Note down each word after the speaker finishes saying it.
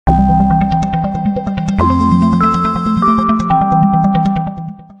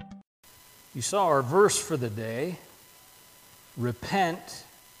You saw our verse for the day. Repent,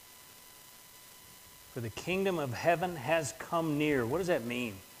 for the kingdom of heaven has come near. What does that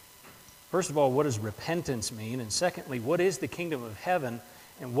mean? First of all, what does repentance mean? And secondly, what is the kingdom of heaven,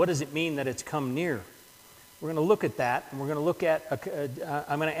 and what does it mean that it's come near? We're going to look at that, and we're going to look at,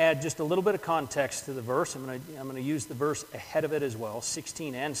 I'm going to add just a little bit of context to the verse. I'm going to use the verse ahead of it as well,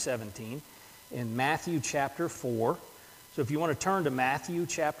 16 and 17, in Matthew chapter 4. So if you want to turn to Matthew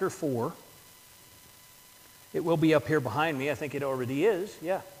chapter 4, it will be up here behind me. I think it already is,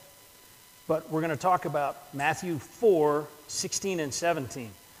 yeah. But we're going to talk about Matthew 4, 16 and 17.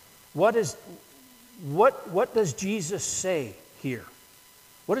 What does Jesus say here?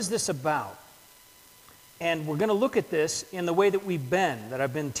 What is this about? And we're going to look at this in the way that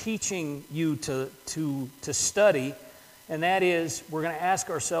I've been teaching you to study, and that is, we're going to ask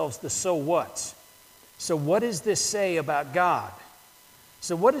ourselves the so whats. So what does this say about God?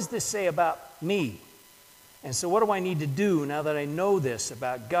 So what does this say about me? And so what do I need to do now that I know this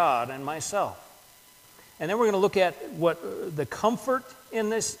about God and myself? And then we're going to look at what the comfort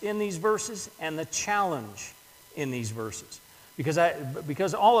in these verses and the challenge in these verses.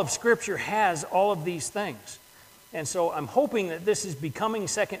 Because all of Scripture has all of these things. And so I'm hoping that this is becoming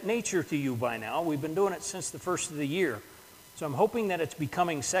second nature to you by now. We've been doing it since the first of the year. So I'm hoping that it's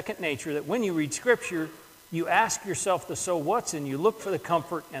becoming second nature, that when you read Scripture, you ask yourself the so whats and you look for the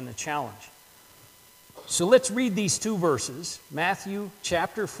comfort and the challenge. So let's read these two verses, Matthew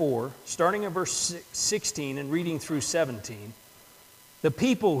chapter 4, starting at verse 16 and reading through 17. The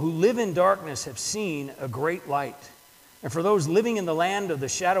people who live in darkness have seen a great light. And for those living in the land of the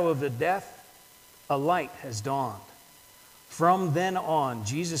shadow of the death, a light has dawned. From then on,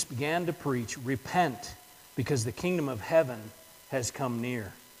 Jesus began to preach, repent, because the kingdom of heaven has come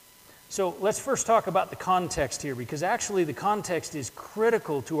near. So let's first talk about the context here, because actually the context is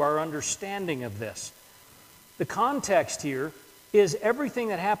critical to our understanding of this. The context here is everything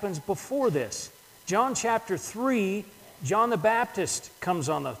that happens before this. John chapter 3, John the Baptist comes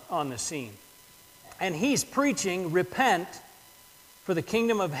on the scene. And he's preaching, repent, for the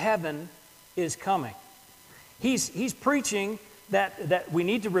kingdom of heaven is coming. He's preaching that we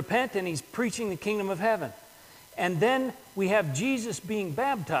need to repent, and he's preaching the kingdom of heaven. And then we have Jesus being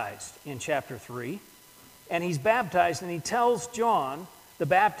baptized in chapter 3. And he's baptized, and he tells John the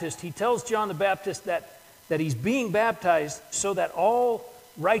Baptist that he's being baptized so that all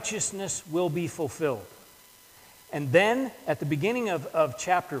righteousness will be fulfilled. And then at the beginning of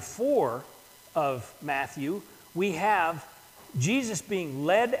chapter 4 of Matthew, we have Jesus being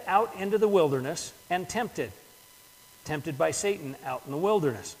led out into the wilderness and tempted by Satan out in the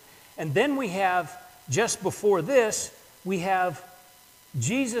wilderness. And then we have, just before this, we have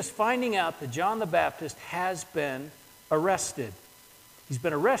Jesus finding out that John the Baptist has been arrested. He's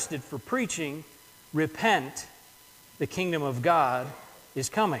been arrested for preaching, repent, the kingdom of God is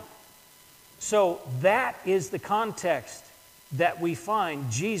coming. So that is the context that we find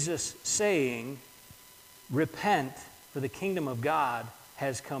Jesus saying, repent, for the kingdom of God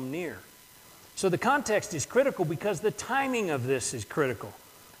has come near. So the context is critical because the timing of this is critical.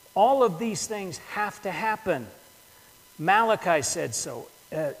 All of these things have to happen. Malachi said so.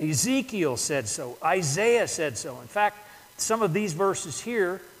 Ezekiel said so. Isaiah said so. In fact, some of these verses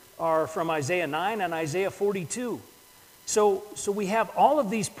here are from Isaiah 9 and Isaiah 42. So we have all of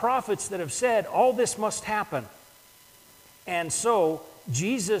these prophets that have said all this must happen. And so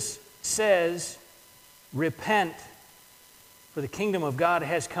Jesus says, repent, for the kingdom of God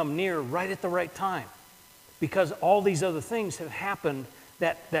has come near right at the right time. Because all these other things have happened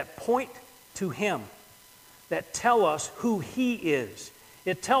that point to him, that tell us who he is.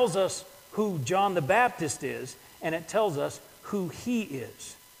 It tells us who John the Baptist is, and it tells us who he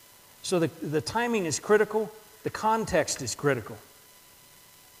is. So the timing is critical, the context is critical.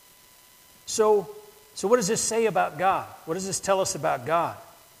 So what does this say about God? What does this tell us about God?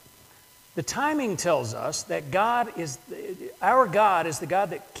 The timing tells us that our God is the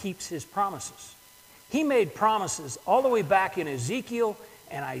God that keeps his promises. He made promises all the way back in Ezekiel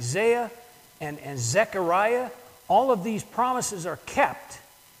and Isaiah and Zechariah. All of these promises are kept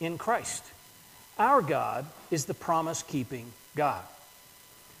in Christ. Our God is the promise-keeping God.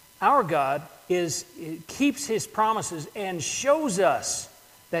 Our God keeps his promises and shows us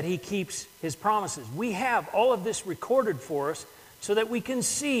that he keeps his promises. We have all of this recorded for us so that we can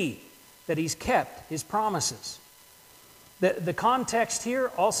see that he's kept his promises. The context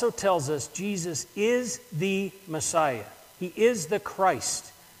here also tells us Jesus is the Messiah. He is the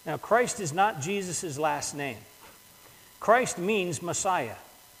Christ. Now, Christ is not Jesus' last name. Christ means Messiah.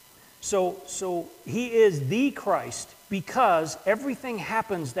 So he is the Christ because everything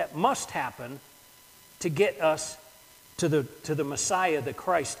happens that must happen to get us to the Messiah, the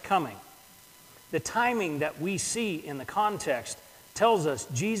Christ coming. The timing that we see in the context tells us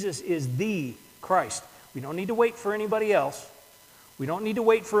Jesus is the Christ. We don't need to wait for anybody else. We don't need to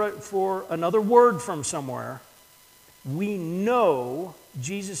wait for another word from somewhere. We know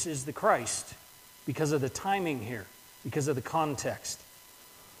Jesus is the Christ because of the timing here, because of the context.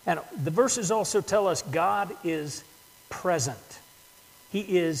 And the verses also tell us God is present. He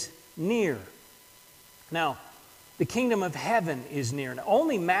is near. Now, the kingdom of heaven is near. Now,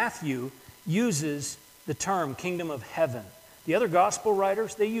 only Matthew uses the term kingdom of heaven. The other gospel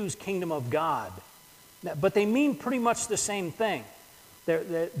writers, they use kingdom of God. But they mean pretty much the same thing.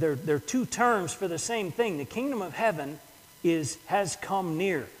 They're two terms for the same thing. The kingdom of heaven has come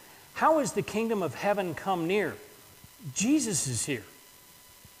near. How has the kingdom of heaven come near? Jesus is here.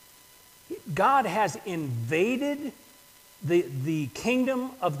 God has invaded the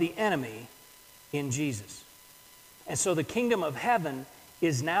kingdom of the enemy in Jesus. And so the kingdom of heaven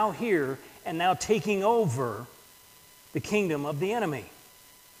is now here and now taking over the kingdom of the enemy.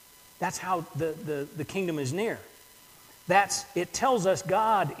 That's how the kingdom is near. It tells us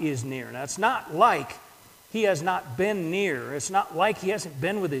God is near. Now, it's not like he has not been near. It's not like he hasn't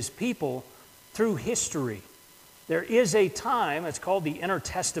been with his people through history. There is a time, it's called the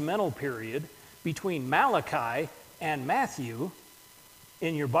intertestamental period, between Malachi and Matthew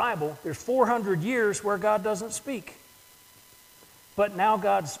in your Bible. There's 400 years where God doesn't speak. But now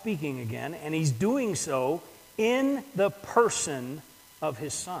God's speaking again, and he's doing so in the person of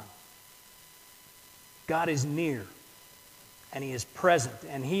his Son. God is near, and he is present,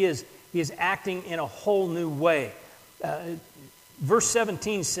 and he is acting in a whole new way. Verse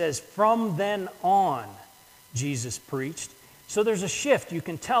 17 says, "From then on, Jesus preached." So there's a shift. You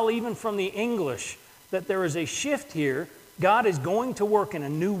can tell even from the English that there is a shift here. God is going to work in a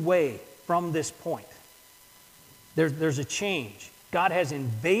new way from this point. There's a change. God has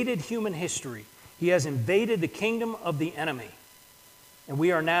invaded human history. He has invaded the kingdom of the enemy. And we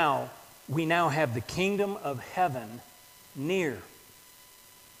now have the kingdom of heaven near.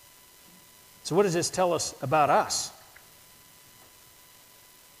 So what does this tell us about us?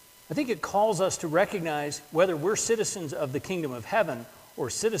 I think it calls us to recognize whether we're citizens of the kingdom of heaven or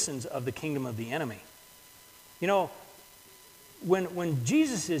citizens of the kingdom of the enemy. You know, when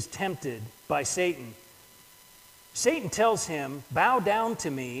Jesus is tempted by Satan, Satan tells him, "Bow down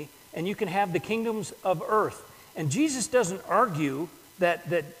to me and you can have the kingdoms of earth." And Jesus doesn't argue that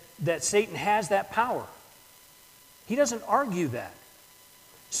Satan has that power. He doesn't argue that.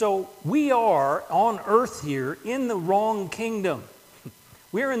 So we are on earth here in the wrong kingdom.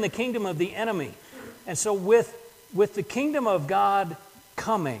 We're in the kingdom of the enemy. And so with the kingdom of God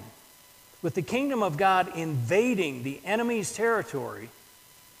coming, with the kingdom of God invading the enemy's territory,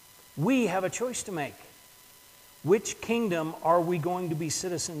 we have a choice to make. Which kingdom are we going to be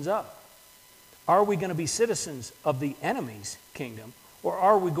citizens of? Are we going to be citizens of the enemy's kingdom, or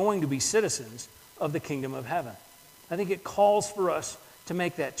are we going to be citizens of the kingdom of heaven? I think it calls for us to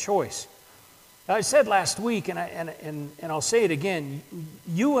make that choice. I said last week, and I'll say it again,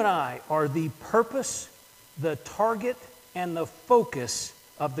 you and I are the purpose, the target, and the focus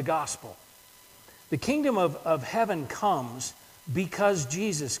of the gospel. The kingdom of heaven comes because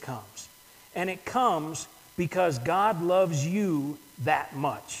Jesus comes. And it comes because God loves you that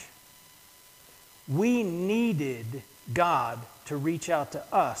much. We needed God to reach out to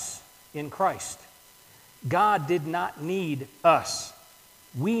us in Christ. God did not need us.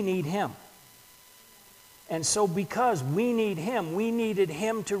 We need him. And so because we need him, we needed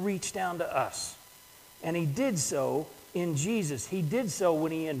him to reach down to us. And he did so in Jesus. He did so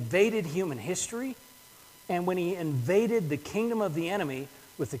when he invaded human history and when he invaded the kingdom of the enemy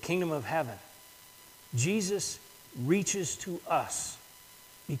with the kingdom of heaven. Jesus reaches to us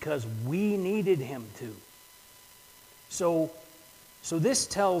because we needed him to. So this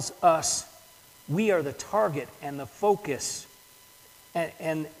tells us we are the target and the focus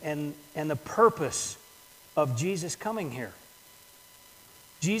and the purpose of Jesus coming here.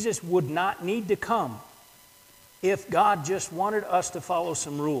 Jesus would not need to come if God just wanted us to follow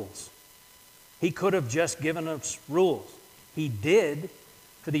some rules. He could have just given us rules. He did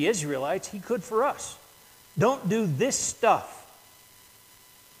for the Israelites. He could for us. Don't do this stuff.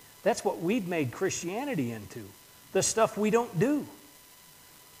 That's what we've made Christianity into. The stuff we don't do.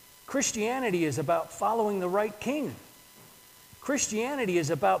 Christianity is about following the right king. Christianity is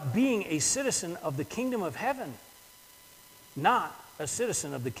about being a citizen of the kingdom of heaven, not a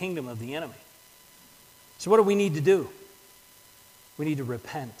citizen of the kingdom of the enemy. So what do we need to do? We need to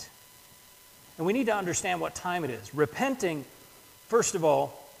repent. And we need to understand what time it is. Repenting, first of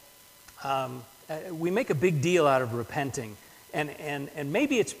all, we make a big deal out of repenting. And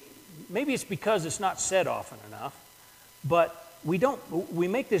maybe it's because it's not said often enough, but we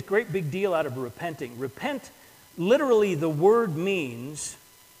make this great big deal out of repenting. Repent, literally the word means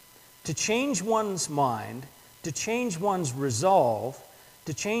to change one's mind, to change one's resolve,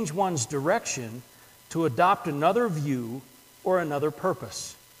 to change one's direction, to adopt another view or another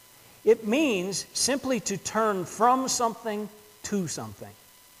purpose. It means simply to turn from something to something.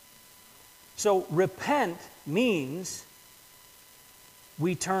 So repent means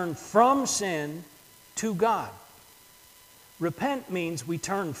we turn from sin to God. Repent means we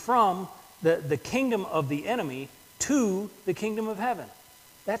turn from the kingdom of the enemy to the kingdom of heaven.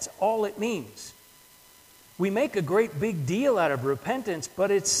 That's all it means. We make a great big deal out of repentance,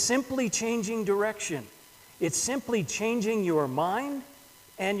 but it's simply changing direction. It's simply changing your mind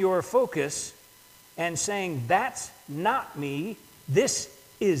and your focus and saying, that's not me, this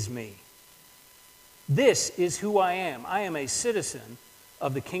is me. This is who I am. I am a citizen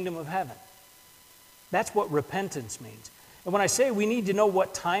of the kingdom of heaven. That's what repentance means. And when I say we need to know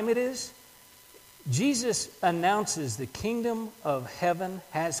what time it is, Jesus announces the kingdom of heaven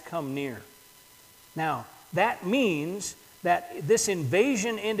has come near. Now, that means that this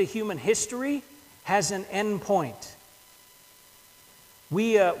invasion into human history has an end point.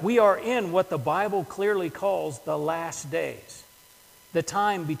 We are in what the Bible clearly calls the last days, the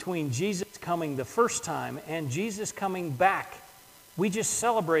time between Jesus coming the first time and Jesus coming back. We just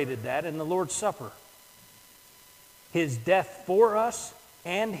celebrated that in the Lord's Supper. His death for us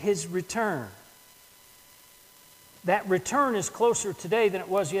and His return. That return is closer today than it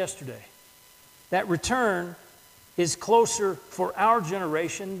was yesterday. That return is closer for our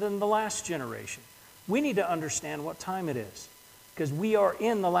generation than the last generation. We need to understand what time it is, because we are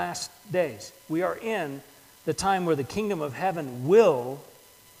in the last days. We are in the time where the kingdom of heaven will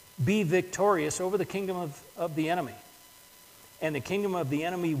be victorious over the kingdom of the enemy. And the kingdom of the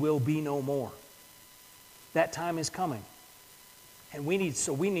enemy will be no more. That time is coming. And we need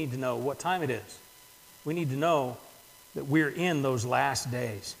to know what time it is. We need to know that we're in those last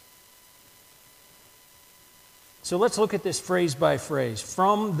days. So let's look at this phrase by phrase.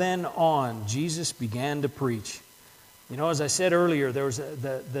 From then on, Jesus began to preach. You know, as I said earlier, there was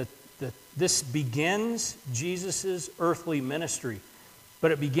this begins Jesus' earthly ministry,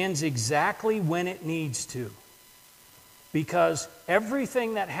 but it begins exactly when it needs to. Because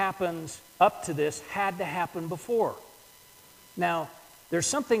everything that happens up to this had to happen before. Now, there's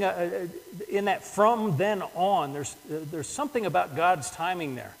something in that from then on, there's something about God's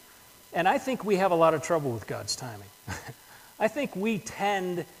timing there. And I think we have a lot of trouble with God's timing. I think we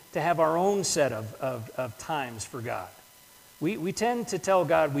tend to have our own set of times for God. We tend to tell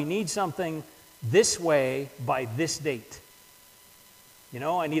God we need something this way by this date. You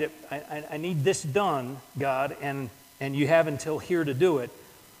know, I need this done, God, and you have until here to do it.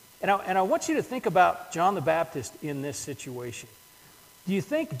 And I want you to think about John the Baptist in this situation. Do you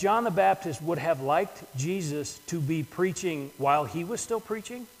think John the Baptist would have liked Jesus to be preaching while he was still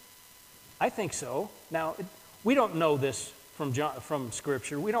preaching? I think so. Now, we don't know this from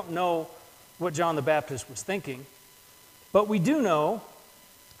Scripture. We don't know what John the Baptist was thinking. But we do know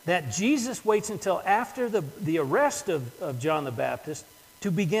that Jesus waits until after the arrest of John the Baptist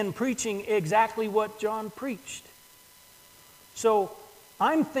to begin preaching exactly what John preached. So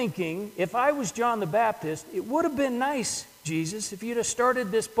I'm thinking, if I was John the Baptist, it would have been nice, Jesus, if you'd have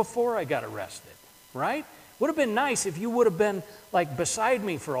started this before I got arrested, right? Would have been nice if you would have been like beside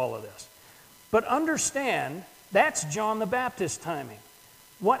me for all of this. But understand, that's John the Baptist timing.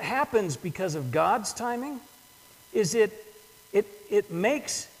 What happens because of God's timing is it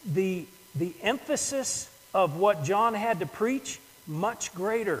makes the emphasis of what John had to preach much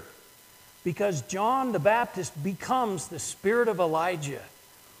greater. Because John the Baptist becomes the spirit of Elijah,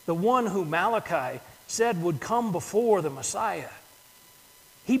 the one who Malachi said would come before the Messiah.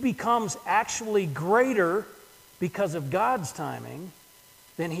 He becomes actually greater because of God's timing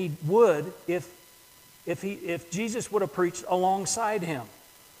than he would if Jesus would have preached alongside him.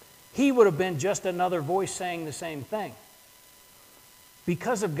 He would have been just another voice saying the same thing.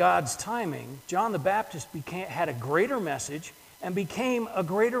 Because of God's timing, John the Baptist had a greater message and became a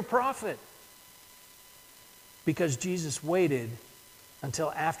greater prophet. Because Jesus waited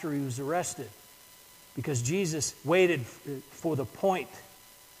until after he was arrested. Because Jesus waited for the point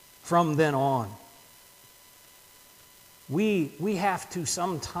from then on. We have to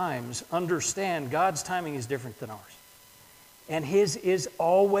sometimes understand God's timing is different than ours. And his is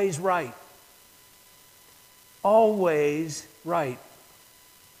always right. Always right.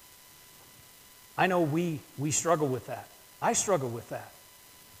 I know we struggle with that. I struggle with that.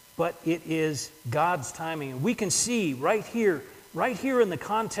 But it is God's timing. And we can see right here in the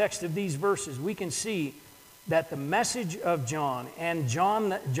context of these verses, we can see that the message of John and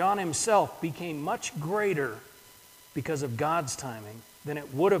John himself became much greater because of God's timing than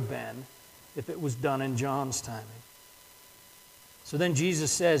it would have been if it was done in John's timing. So then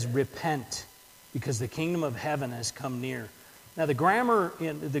Jesus says, repent, because the kingdom of heaven has come near. Now the grammar,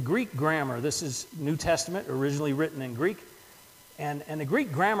 in the Greek grammar, this is New Testament, originally written in Greek, and the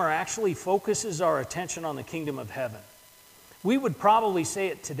Greek grammar actually focuses our attention on the kingdom of heaven. We would probably say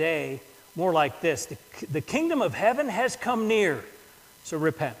it today more like this: the kingdom of heaven has come near, so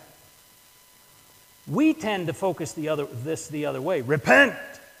repent. We tend to focus the other way. Repent,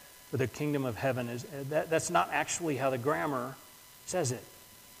 for the kingdom of heaven is. That's not actually how the grammar says it.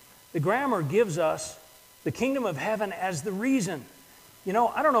 The grammar gives us the kingdom of heaven as the reason. You know,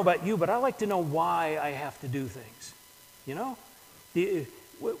 I don't know about you, but I like to know why I have to do things. You know?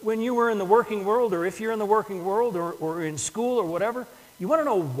 When you were in the working world, or if you're in the working world, or in school or whatever, you want to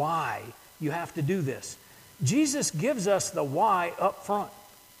know why you have to do this. Jesus gives us the why up front.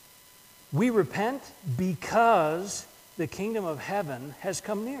 We repent because the kingdom of heaven has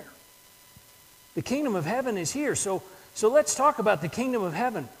come near. The kingdom of heaven is here. So let's talk about the kingdom of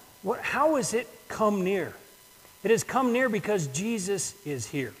heaven. How has it come near? It has come near because Jesus is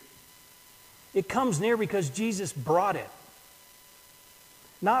here. It comes near because Jesus brought it.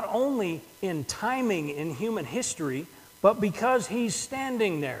 Not only in timing in human history, but because he's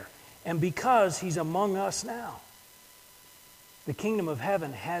standing there and because he's among us now. The kingdom of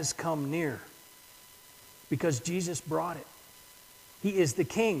heaven has come near because Jesus brought it. He is the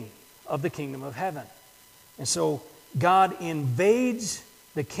king of the kingdom of heaven. And so God invades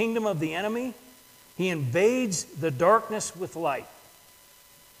the kingdom of the enemy. He invades the darkness with light.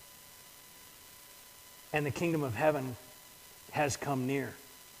 And the kingdom of heaven has come near.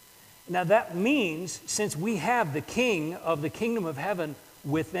 Now that means, since we have the king of the kingdom of heaven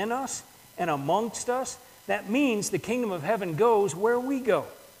within us and amongst us, that means the kingdom of heaven goes where we go.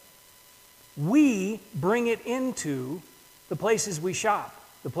 We bring it into the places we shop,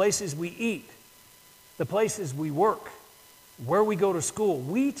 the places we eat, the places we work, where we go to school.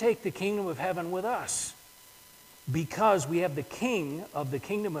 We take the kingdom of heaven with us because we have the king of the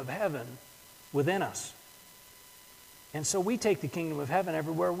kingdom of heaven within us. And so we take the kingdom of heaven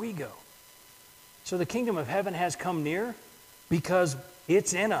everywhere we go. So the kingdom of heaven has come near because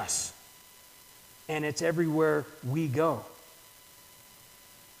it's in us and it's everywhere we go.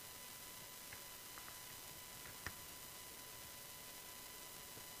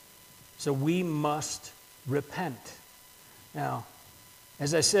 So we must repent. Now,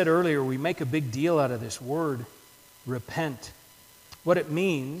 as I said earlier, we make a big deal out of this word, repent. What it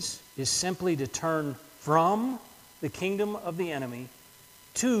means is simply to turn from the kingdom of the enemy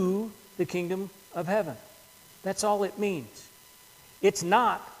to the kingdom of heaven. That's all it means. It's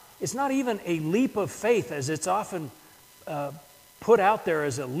not even a leap of faith, as it's often put out there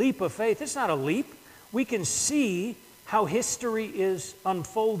as a leap of faith. It's not a leap. We can see how history is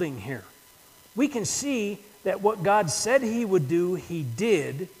unfolding here. We can see that what God said he would do, he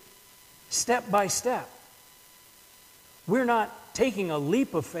did, step by step. We're not taking a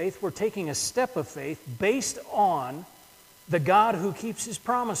leap of faith, we're taking a step of faith based on the God who keeps his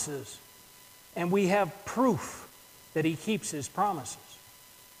promises. And we have proof that he keeps his promises.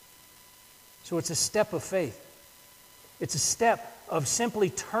 So it's a step of faith. It's a step of simply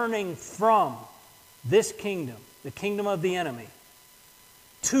turning from this kingdom, the kingdom of the enemy,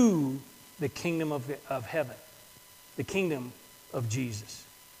 to the kingdom of heaven, the kingdom of Jesus.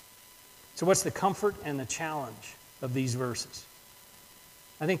 So what's the comfort and the challenge of these verses?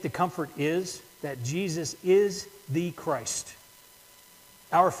 I think the comfort is that Jesus is the Christ.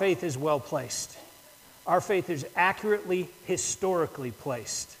 Our faith is well placed. Our faith is accurately, historically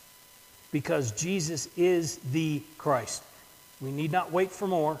placed because Jesus is the Christ. We need not wait for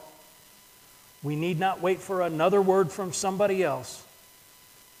more. We need not wait for another word from somebody else.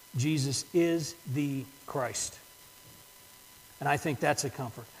 Jesus is the Christ. And I think that's a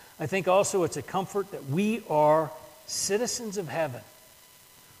comfort. I think also it's a comfort that we are citizens of heaven.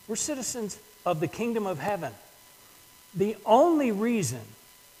 We're citizens of the kingdom of heaven. The only reason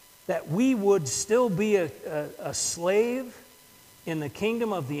that we would still be a slave in the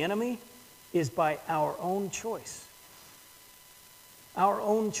kingdom of the enemy is by our own choice. Our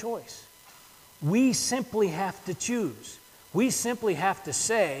own choice. We simply have to choose. We simply have to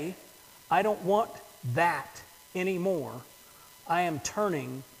say, I don't want that anymore. I am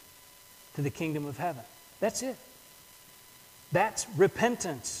turning to the kingdom of heaven. That's it. That's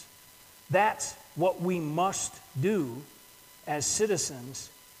repentance. That's what we must do as citizens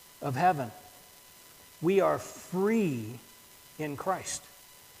of heaven. We are free in Christ.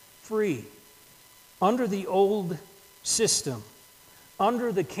 Free. Under the old system,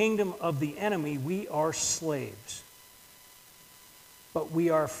 under the kingdom of the enemy, we are slaves. But we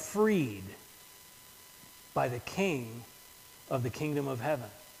are freed by the King of the kingdom of heaven.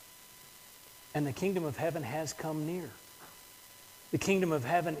 And the kingdom of heaven has come near. The kingdom of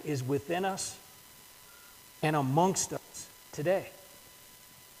heaven is within us and amongst us today.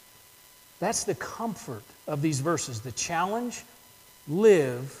 That's the comfort of these verses. The challenge,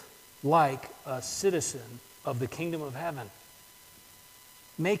 live like a citizen of the kingdom of heaven.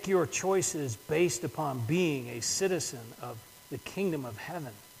 Make your choices based upon being a citizen of the kingdom of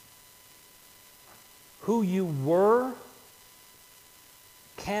heaven. Who you were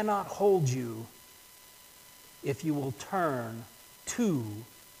cannot hold you if you will turn to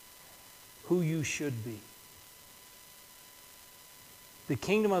who you should be. The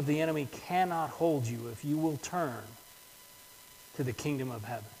kingdom of the enemy cannot hold you if you will turn to the kingdom of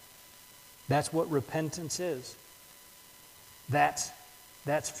heaven. That's what repentance is. That's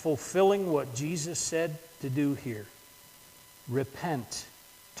fulfilling what Jesus said to do here. Repent,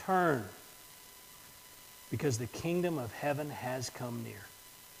 turn, because the kingdom of heaven has come near.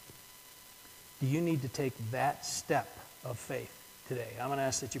 Do you need to take that step of faith today? I'm going to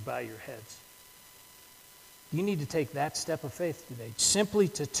ask that you bow your heads. You need to take that step of faith today, simply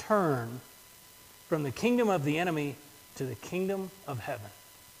to turn from the kingdom of the enemy to the kingdom of heaven.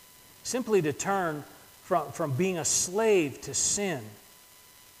 Simply to turn from being a slave to sin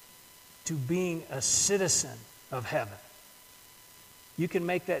to being a citizen of heaven. You can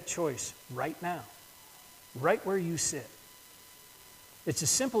make that choice right now, right where you sit. It's as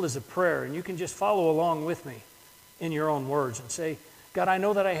simple as a prayer, and you can just follow along with me in your own words and say, God, I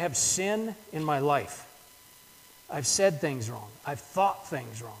know that I have sin in my life. I've said things wrong. I've thought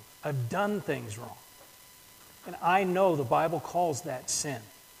things wrong. I've done things wrong. And I know the Bible calls that sin.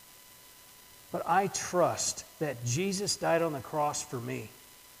 But I trust that Jesus died on the cross for me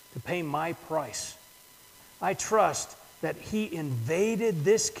to pay my price. I trust that He invaded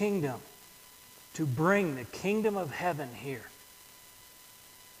this kingdom to bring the kingdom of heaven here.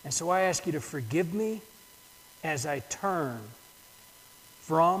 And so I ask you to forgive me as I turn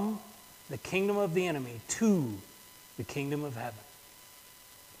from the kingdom of the enemy to the kingdom of heaven.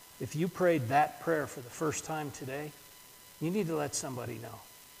 If you prayed that prayer for the first time today, you need to let somebody know.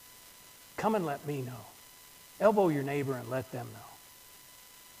 Come and let me know. Elbow your neighbor and let them know.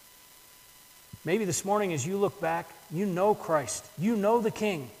 Maybe this morning as you look back, you know Christ. You know the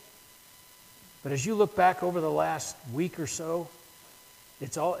King. But as you look back over the last week or so,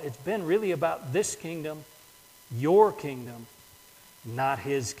 it's been really about this kingdom, your kingdom, not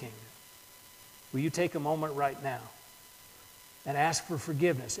His kingdom. Will you take a moment right now and ask for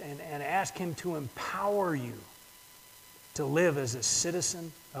forgiveness and ask Him to empower you to live as a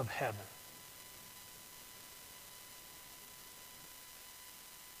citizen of heaven?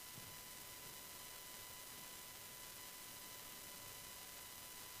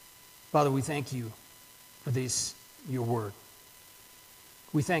 Father, we thank you for this, your word.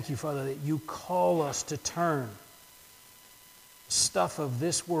 We thank you, Father, that you call us to turn stuff of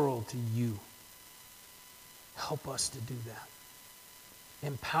this world to you. Help us to do that.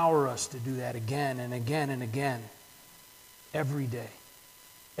 Empower us to do that again and again and again, every day,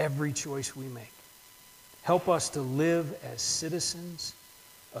 every choice we make. Help us to live as citizens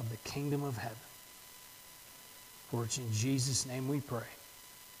of the kingdom of heaven. For it's in Jesus' name we pray.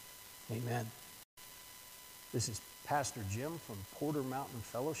 Amen. This is Pastor Jim from Porter Mountain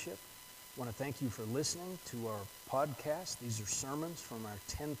Fellowship. I want to thank you for listening to our podcast. These are sermons from our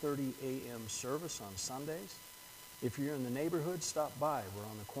 10:30 a.m. service on Sundays. If you're in the neighborhood, stop by. We're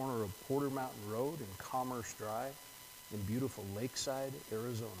on the corner of Porter Mountain Road and Commerce Drive in beautiful Lakeside,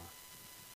 Arizona.